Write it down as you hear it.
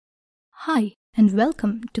Hi, and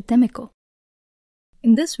welcome to TEMEKO.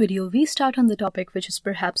 In this video, we start on the topic which is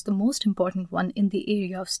perhaps the most important one in the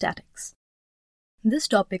area of statics. This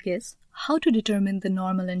topic is how to determine the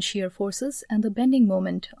normal and shear forces and the bending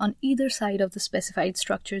moment on either side of the specified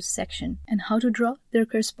structure's section and how to draw their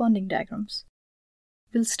corresponding diagrams.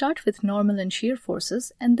 We'll start with normal and shear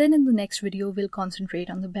forces, and then in the next video we'll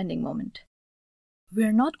concentrate on the bending moment.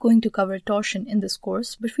 We're not going to cover torsion in this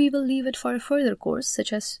course, but we will leave it for a further course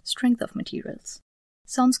such as strength of materials.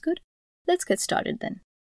 Sounds good? Let's get started then.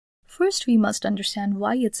 First, we must understand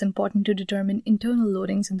why it's important to determine internal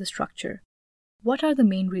loadings in the structure. What are the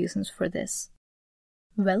main reasons for this?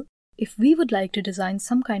 Well, if we would like to design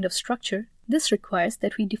some kind of structure, this requires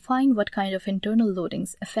that we define what kind of internal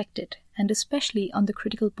loadings affect it, and especially on the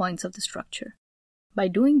critical points of the structure. By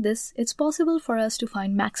doing this, it's possible for us to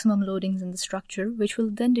find maximum loadings in the structure, which will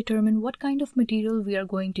then determine what kind of material we are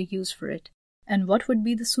going to use for it, and what would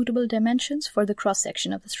be the suitable dimensions for the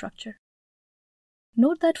cross-section of the structure.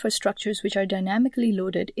 Note that for structures which are dynamically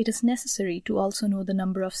loaded, it is necessary to also know the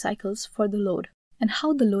number of cycles for the load, and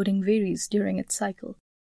how the loading varies during its cycle.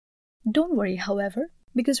 Don't worry, however,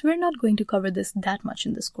 because we're not going to cover this that much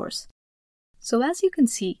in this course. So as you can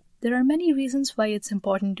see, there are many reasons why it's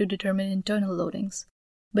important to determine internal loadings,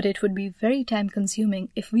 but it would be very time-consuming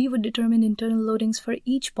if we would determine internal loadings for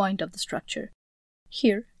each point of the structure.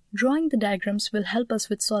 Here, drawing the diagrams will help us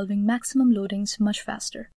with solving maximum loadings much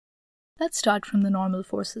faster. Let's start from the normal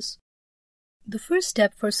forces. The first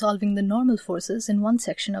step for solving the normal forces in one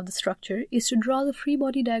section of the structure is to draw the free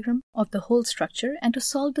body diagram of the whole structure and to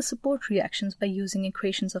solve the support reactions by using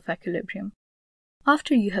equations of equilibrium.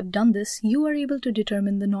 After you have done this, you are able to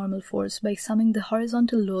determine the normal force by summing the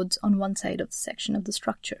horizontal loads on one side of the section of the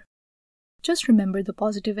structure. Just remember the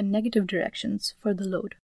positive and negative directions for the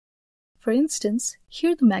load. For instance,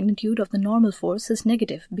 here the magnitude of the normal force is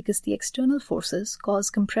negative because the external forces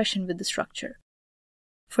cause compression with the structure.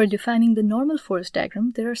 For defining the normal force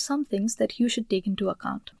diagram, there are some things that you should take into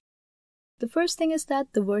account. The first thing is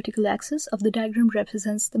that the vertical axis of the diagram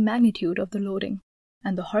represents the magnitude of the loading,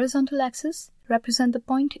 and the horizontal axis represent the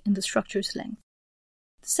point in the structure's length.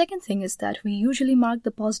 The second thing is that we usually mark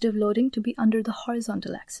the positive loading to be under the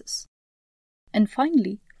horizontal axis. And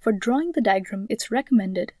finally, for drawing the diagram, it's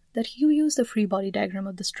recommended that you use the free body diagram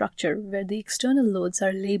of the structure where the external loads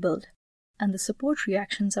are labeled and the support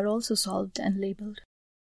reactions are also solved and labeled.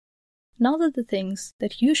 Now that the things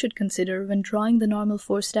that you should consider when drawing the normal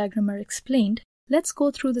force diagram are explained, let's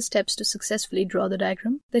go through the steps to successfully draw the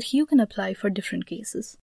diagram that you can apply for different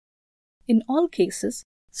cases. In all cases,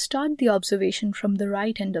 start the observation from the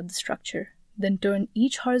right end of the structure, then turn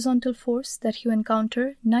each horizontal force that you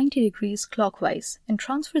encounter 90 degrees clockwise and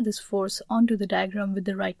transfer this force onto the diagram with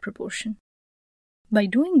the right proportion. By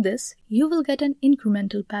doing this, you will get an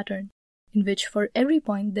incremental pattern in which for every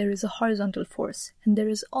point there is a horizontal force, and there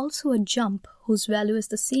is also a jump whose value is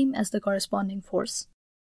the same as the corresponding force.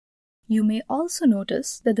 You may also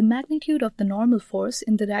notice that the magnitude of the normal force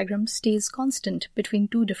in the diagram stays constant between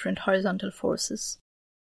two different horizontal forces.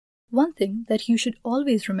 One thing that you should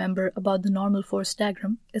always remember about the normal force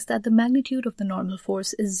diagram is that the magnitude of the normal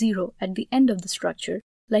force is 0 at the end of the structure,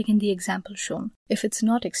 like in the example shown, if it's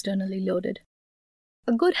not externally loaded.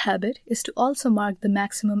 A good habit is to also mark the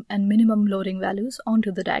maximum and minimum loading values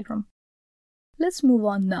onto the diagram. Let's move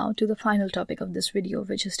on now to the final topic of this video,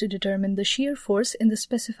 which is to determine the shear force in the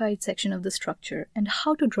specified section of the structure and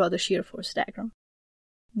how to draw the shear force diagram.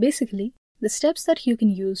 Basically, the steps that you can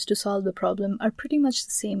use to solve the problem are pretty much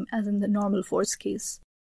the same as in the normal force case.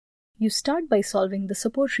 You start by solving the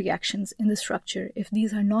support reactions in the structure if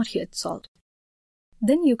these are not yet solved.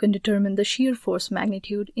 Then you can determine the shear force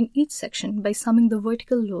magnitude in each section by summing the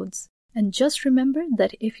vertical loads. And just remember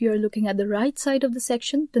that if you are looking at the right side of the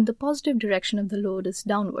section, then the positive direction of the load is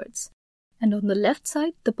downwards, and on the left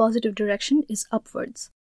side, the positive direction is upwards.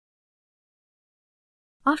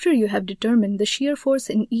 After you have determined the shear force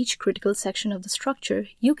in each critical section of the structure,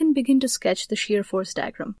 you can begin to sketch the shear force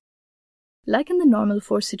diagram. Like in the normal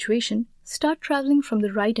force situation, start traveling from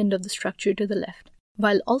the right end of the structure to the left,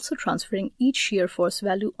 while also transferring each shear force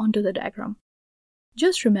value onto the diagram.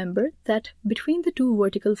 Just remember that between the two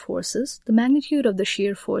vertical forces, the magnitude of the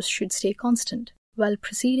shear force should stay constant while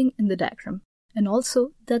proceeding in the diagram, and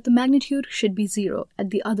also that the magnitude should be 0 at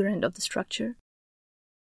the other end of the structure.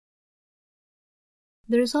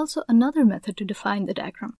 There is also another method to define the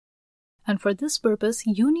diagram, and for this purpose,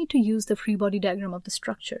 you need to use the free body diagram of the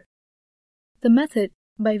structure. The method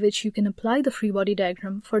by which you can apply the free body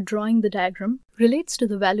diagram for drawing the diagram relates to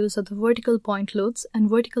the values of the vertical point loads and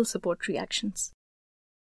vertical support reactions.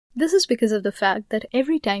 This is because of the fact that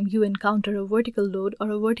every time you encounter a vertical load or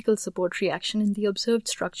a vertical support reaction in the observed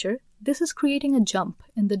structure, this is creating a jump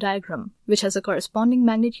in the diagram, which has a corresponding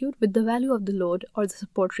magnitude with the value of the load or the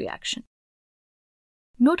support reaction.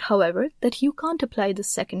 Note, however, that you can't apply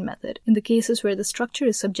this second method in the cases where the structure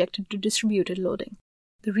is subjected to distributed loading.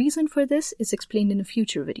 The reason for this is explained in a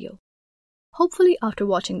future video. Hopefully, after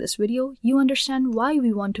watching this video, you understand why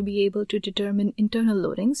we want to be able to determine internal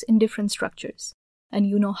loadings in different structures, and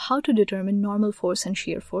you know how to determine normal force and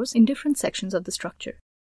shear force in different sections of the structure.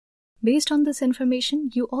 Based on this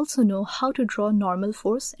information, you also know how to draw normal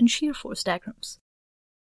force and shear force diagrams.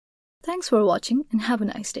 Thanks for watching and have a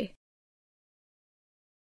nice day.